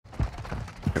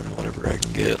Whatever I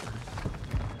can get.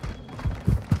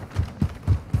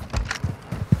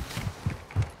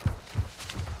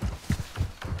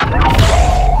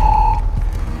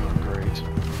 Great.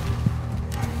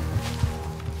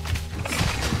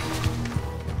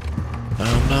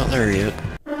 I'm not there yet.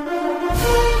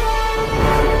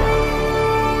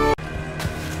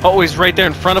 Oh, he's right there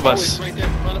in front of us.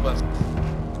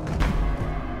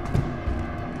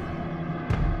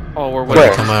 Oh, we're When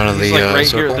waiting. I come out of He's the like right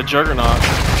circle? here at the Juggernaut.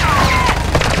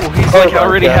 Oh, he's like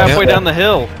already halfway down the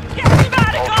hill.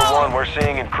 Ultra One, we're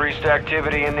seeing increased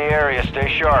activity in the area. Stay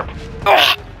sharp.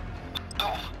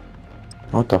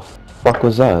 What the fuck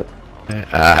was that?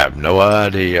 I have no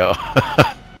idea.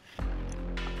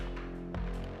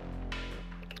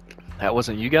 That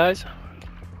wasn't you guys?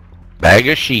 Bag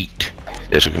of sheet.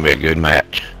 This is gonna be a good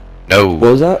match. No.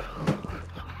 What was that?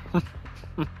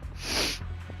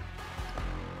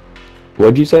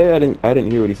 What'd you say? I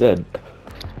didn't hear what he said.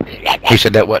 He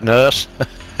said that wasn't us.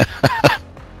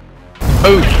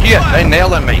 Oh shit! They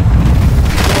nailing me.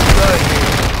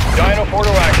 Dino 4 to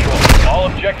actual. All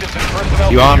objectives and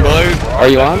personnel. You on, secure. Blue? We're Are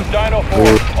you on on? with Dino 4.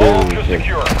 All ultra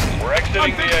secure. We're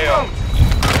exiting the AO.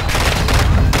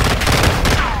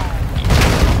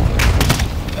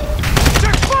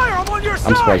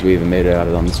 I'm surprised we even made it out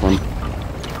of on this one.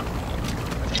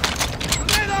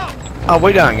 Oh,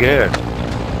 we done good.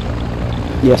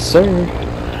 Yes, sir.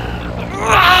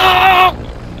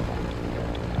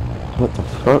 What the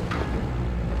fuck?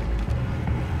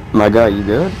 My guy, you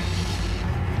good?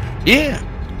 Yeah.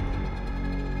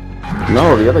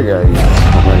 No, the other guy.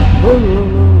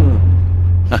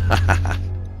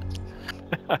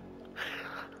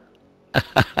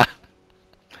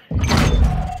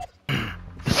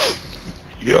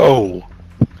 Yo.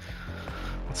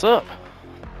 What's up?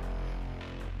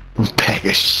 Bag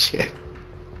of shit.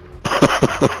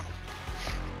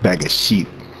 Bag of sheep.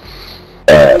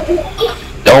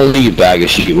 Don't leave, bag of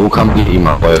shit. We'll come get you,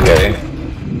 my boy, okay?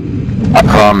 I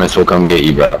promise we'll come get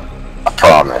you, bro. I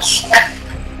promise.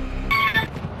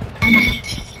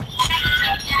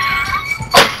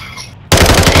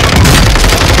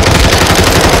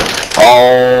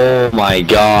 Oh my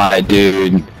god,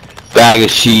 dude. Bag of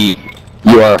sheep.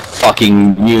 You are a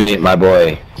fucking unit, my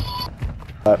boy.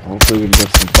 Hopefully we can get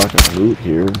some fucking loot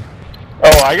here.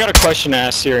 Oh, I got a question to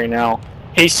ask Siri now.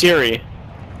 Hey Siri,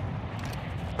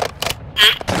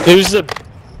 who's the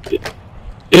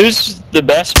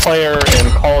best player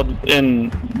in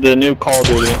the new Call of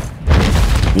Duty?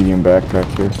 Medium backpack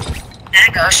here.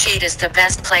 Bago Sheet is the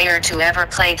best player to ever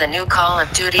play the new Call of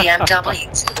Duty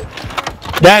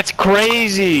MW2. That's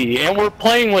crazy, and we're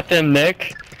playing with him,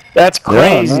 Nick. That's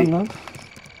crazy. Yeah, no.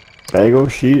 Bago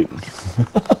sheet.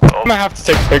 I'm gonna have to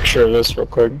take a picture of this real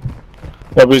quick.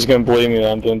 Nobody's gonna believe me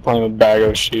that I'm doing playing with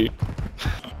Bago Sheet.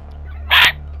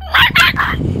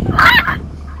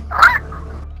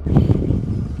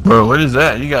 Bro, what is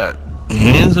that? You got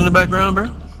hands in the background, bro?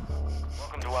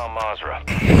 Welcome to Al Mazrah.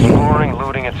 Exploring,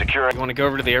 looting, and securing. You want to go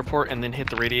over to the airport and then hit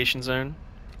the radiation zone?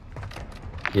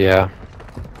 Yeah.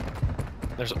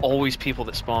 There's always people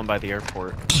that spawn by the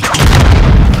airport.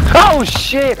 Oh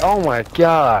shit! Oh my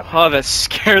god! Oh, that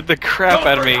scared the crap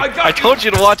out of me. I told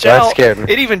you to watch That out. scared me.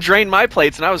 It even drained my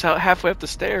plates, and I was halfway up the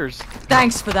stairs.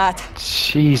 Thanks for that.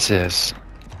 Jesus.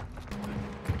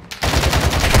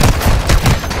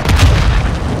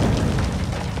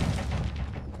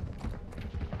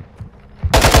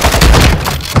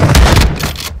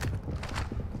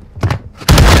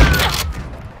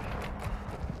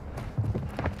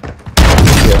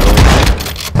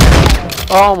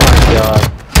 Oh my god.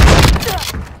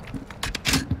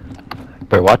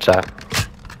 Bro, watch that.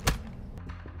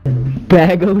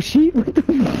 Bago sheet? What the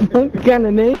fuck kind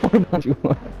of name you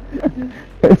want?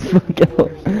 Let's fuck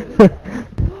out.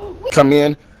 Come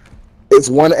in. It's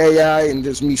one AI and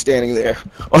just me standing there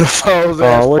on the phone.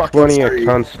 Oh, which one of your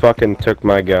cunts fucking took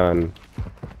my gun?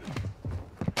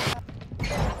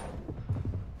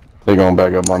 They going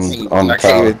back up on the I can't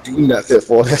tower. even do nothing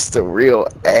for. That's the real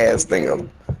ass thing of.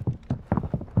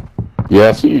 Yeah,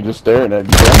 I see you just staring at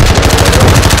me. Wow,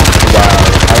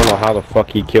 I don't know how the fuck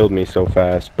he killed me so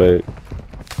fast, but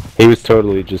he was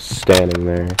totally just standing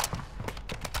there.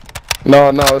 No,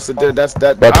 it's a that's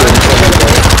that.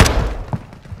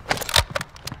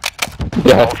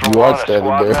 Yeah, Ultra you One, are a standing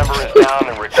squad there. member is down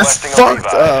and That's requesting a fucked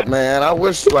revive. up, man. I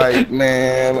wish, like,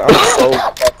 man, I'm so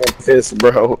fucking pissed,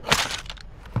 bro.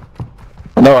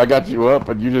 No, I got you up,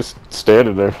 and you just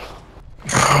standing there.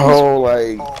 Oh,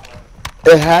 like,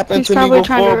 it happened to me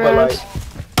before, but like,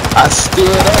 I stood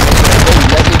up and they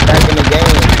let me back in the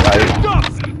game. Like,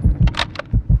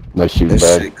 Nice shooting this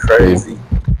back. shit crazy.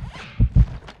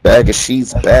 Bag of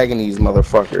sheets, bagging these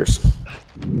motherfuckers.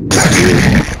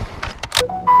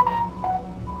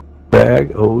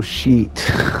 Bag oh sheet.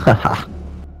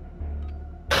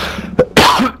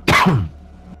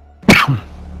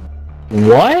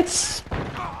 What?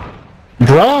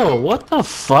 Bro, what the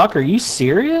fuck? Are you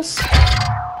serious?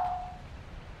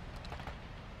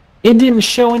 It didn't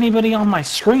show anybody on my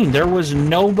screen. There was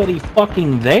nobody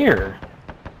fucking there.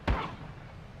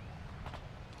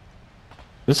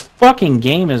 This fucking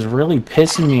game is really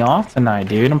pissing me off tonight,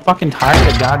 dude. I'm fucking tired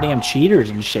of goddamn cheaters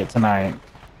and shit tonight.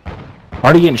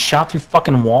 Already getting shot through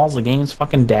fucking walls, the game's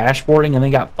fucking dashboarding, and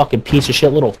they got fucking piece of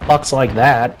shit little fucks like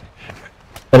that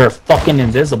are fucking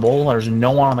invisible. There's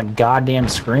no one on the goddamn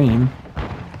screen.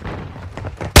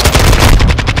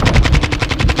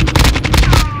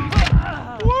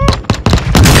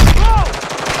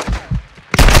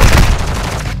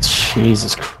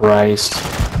 Jesus Christ.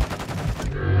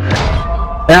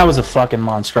 That was a fucking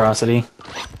monstrosity.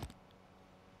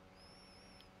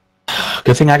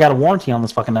 Good thing I got a warranty on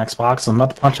this fucking Xbox. I'm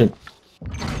about to punch it.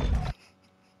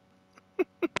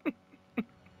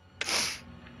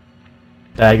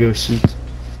 Bag of sheet.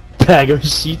 Bag of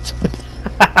sheet.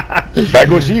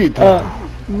 Bag of sheet.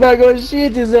 Bag of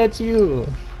sheet, is that you?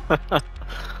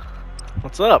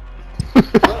 What's up?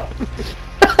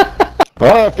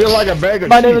 Oh, I feel like a bag of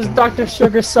My shit. name is Dr.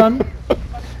 Sugar Son.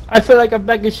 I feel like a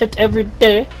bag of shit every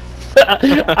day.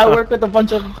 I work with a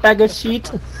bunch of bag of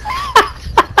shit.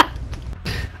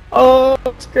 Oh,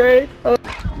 it's great. Oh.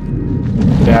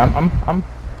 Yeah, I'm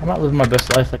not living my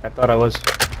best life like I thought I was.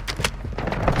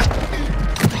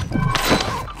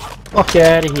 Fuck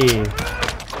out of here.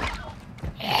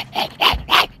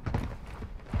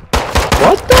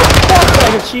 What the fuck,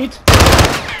 bag of shit?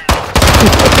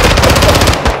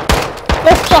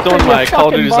 Just doing my Call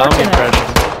of Duty Zombie impression.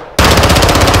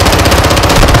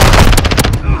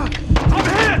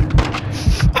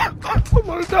 Oh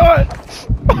my god!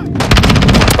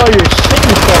 Oh, you're shitting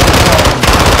yourself.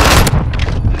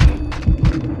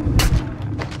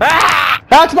 Ah!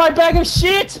 That's my bag of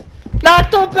shit!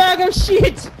 Not the bag of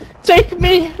shit! Take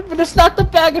me, but it's not the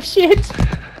bag of shit!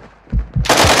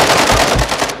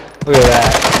 Look at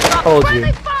that. I told you.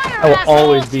 I will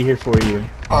always be here for you.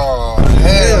 Oh,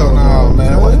 hell no,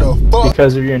 man. What the fuck?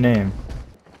 Because of your name.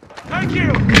 Thank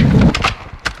you!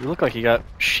 You look like you got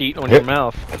sheet on your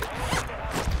mouth.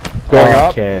 Going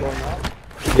up? Okay.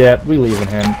 Yeah, we leaving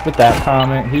him. With that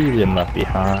comment, he's been left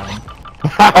behind.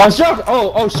 Oh, shit!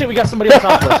 Oh, shit, we got somebody on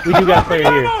top of us. We do got a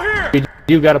player here. We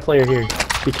do got a player here.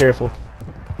 Be careful.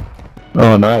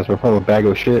 Oh, nice. We're full of bag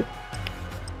of shit.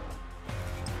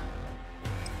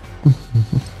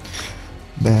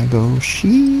 Bag of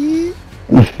shit.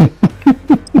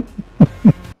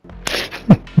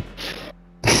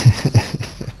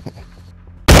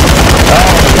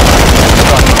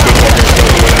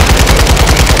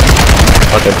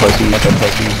 Fucking pussy, fucking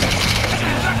pussy.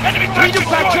 Enemy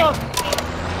patch up!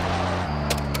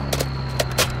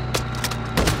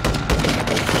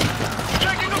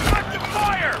 Taking effective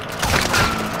fire!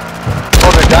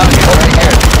 Oh, they're down here, right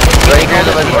here. Right here,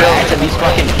 the building. And these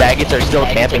fucking faggots are still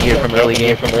camping here from early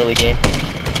game,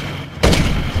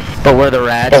 But we're the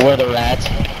rats.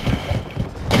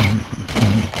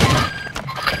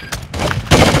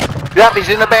 Yep, he's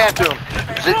in the bathroom.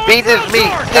 Beat his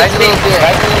meat. Nice little dick.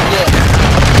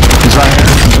 He's right here.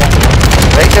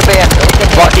 Right in the bathroom.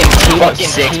 Fucking team of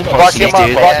six Fuck him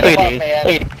pussies, up, dude.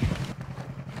 man.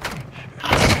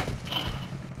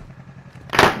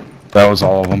 That was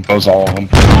all of them.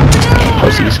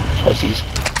 Pussies.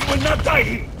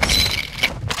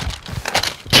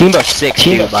 Team of six,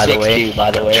 dude, by the way.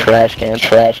 Trash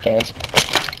cans.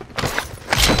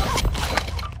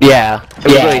 Yeah, it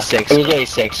was really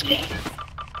six.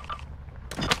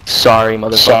 Sorry,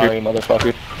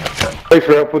 motherfucker. Thanks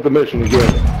for help with the mission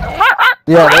again.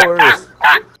 Yeah, no worries.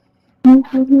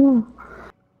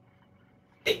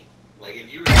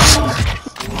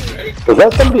 Was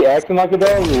that somebody acting like a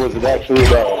dog, or was it actually a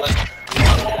dog?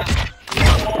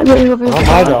 Oh,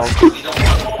 my dog.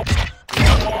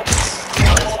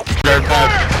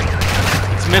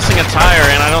 It's missing a tire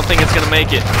and I don't think it's gonna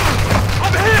make it.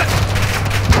 I'm hit!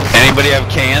 Anybody have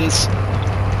cans?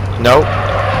 Nope.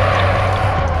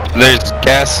 There's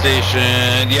gas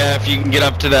station. Yeah, if you can get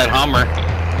up to that Hummer.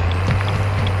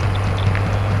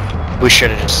 We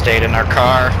should have just stayed in our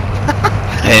car.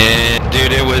 And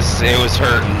dude, it was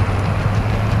hurting.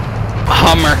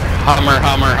 Hummer.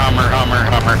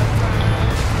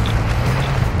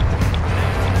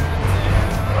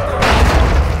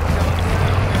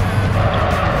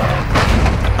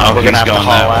 Oh, We're gonna have to haul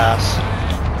that way. ass.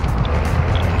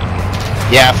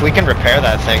 Yeah, if we can repair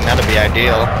that thing, that'd be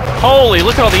ideal. Holy,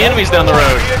 look at all the enemies down the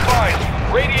road. Be advised,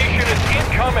 radiation is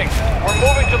incoming. We're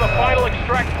moving to the final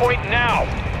extract point now.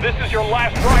 This is your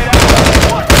last ride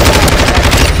out.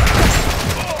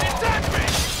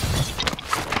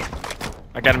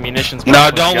 I got a munitions box. No,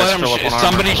 Let's don't guys let him. fill up on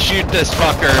Somebody armor. shoot this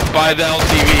fucker by the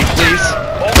LTV, please.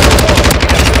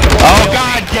 Oh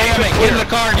god damn it! Get in the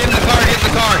car! Get in the car! Get in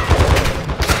the car!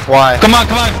 Why? Come on!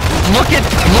 Come on! Look at!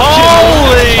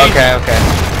 Holy! Okay, okay.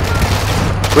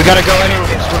 We gotta go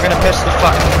anyways. We're gonna piss the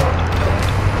fucking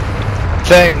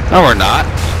thing. No, we're not.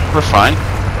 We're fine,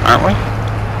 aren't we?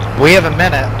 We have a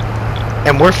minute,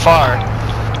 and we're far.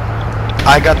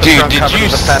 I got the front Dude, did cover you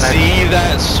to the Fennec. see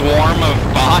that swarm of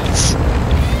bots?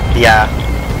 Yeah.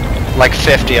 Like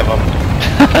 50 of them.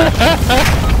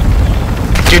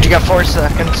 Dude, you got 4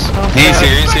 seconds. Oh, He's God.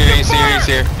 here, he's here, he's here, he's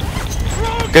here.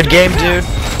 Good game, dude.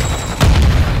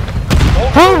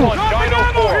 Ultra One, Dino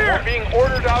 4, we're being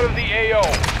ordered out of the AO.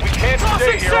 We can't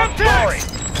stay here, I'm sorry.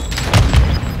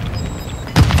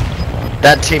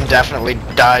 That team definitely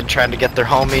died trying to get their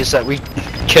homies that we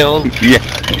killed. Yeah,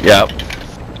 yep.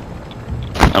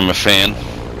 I'm a fan.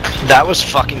 That was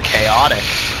fucking chaotic.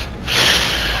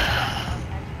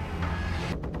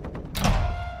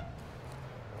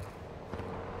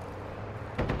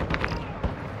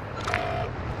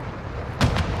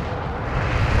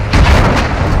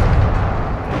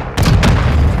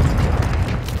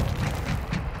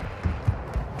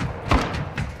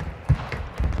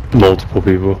 Multiple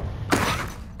people.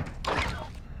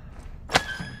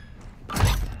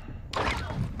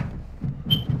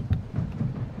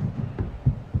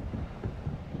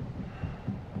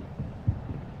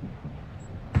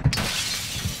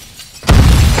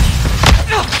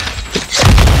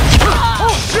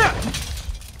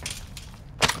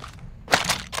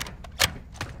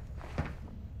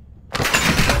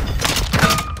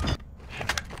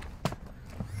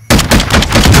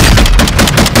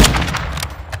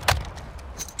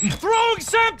 Throwing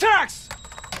Semtex!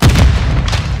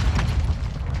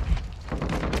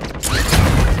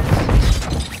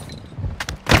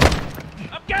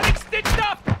 I'm getting stitched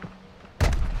up!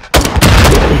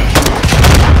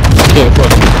 Can't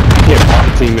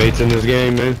find teammates in this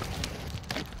game, man.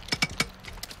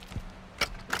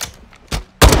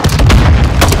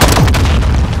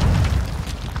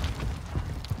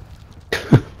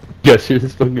 You guys see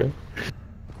this one guy?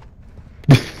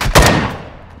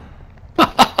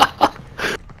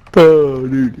 Oh,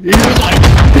 dude. He was like...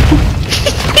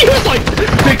 he was like,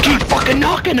 they keep fucking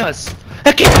knocking us!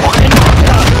 They keep fucking knocking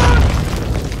us!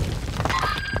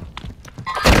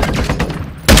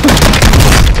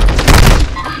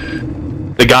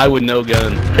 The guy with no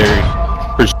gun, Harry.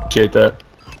 Appreciate that.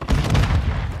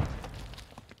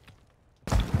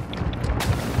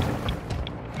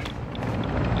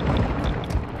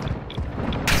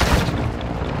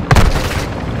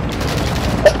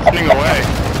 Running away.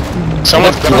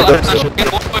 Someone's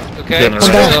okay.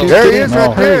 There he is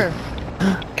right there.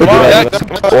 Come on, let's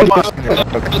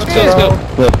go.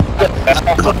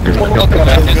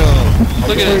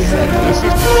 Look at this.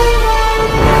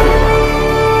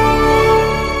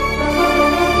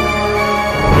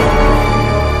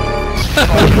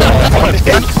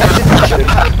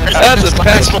 That's a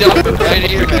pass jump right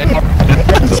here, man.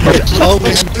 How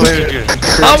many did you get?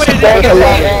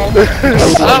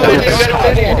 How many did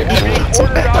you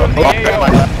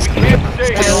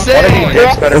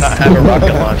get? Better not have a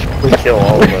rocket launch. We kill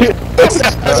all of us.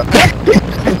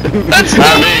 That's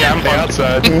not me, I'm the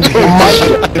outside.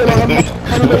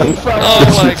 Oh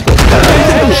my god.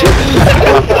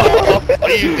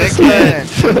 You big man.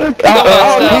 He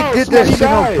did that shit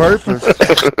on purpose.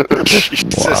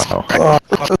 Wow.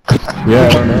 Yeah, I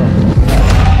don't know.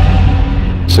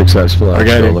 6 Eyes Flash,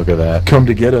 so look at that. Come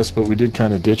to get us, but we did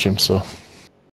kind of ditch him, so...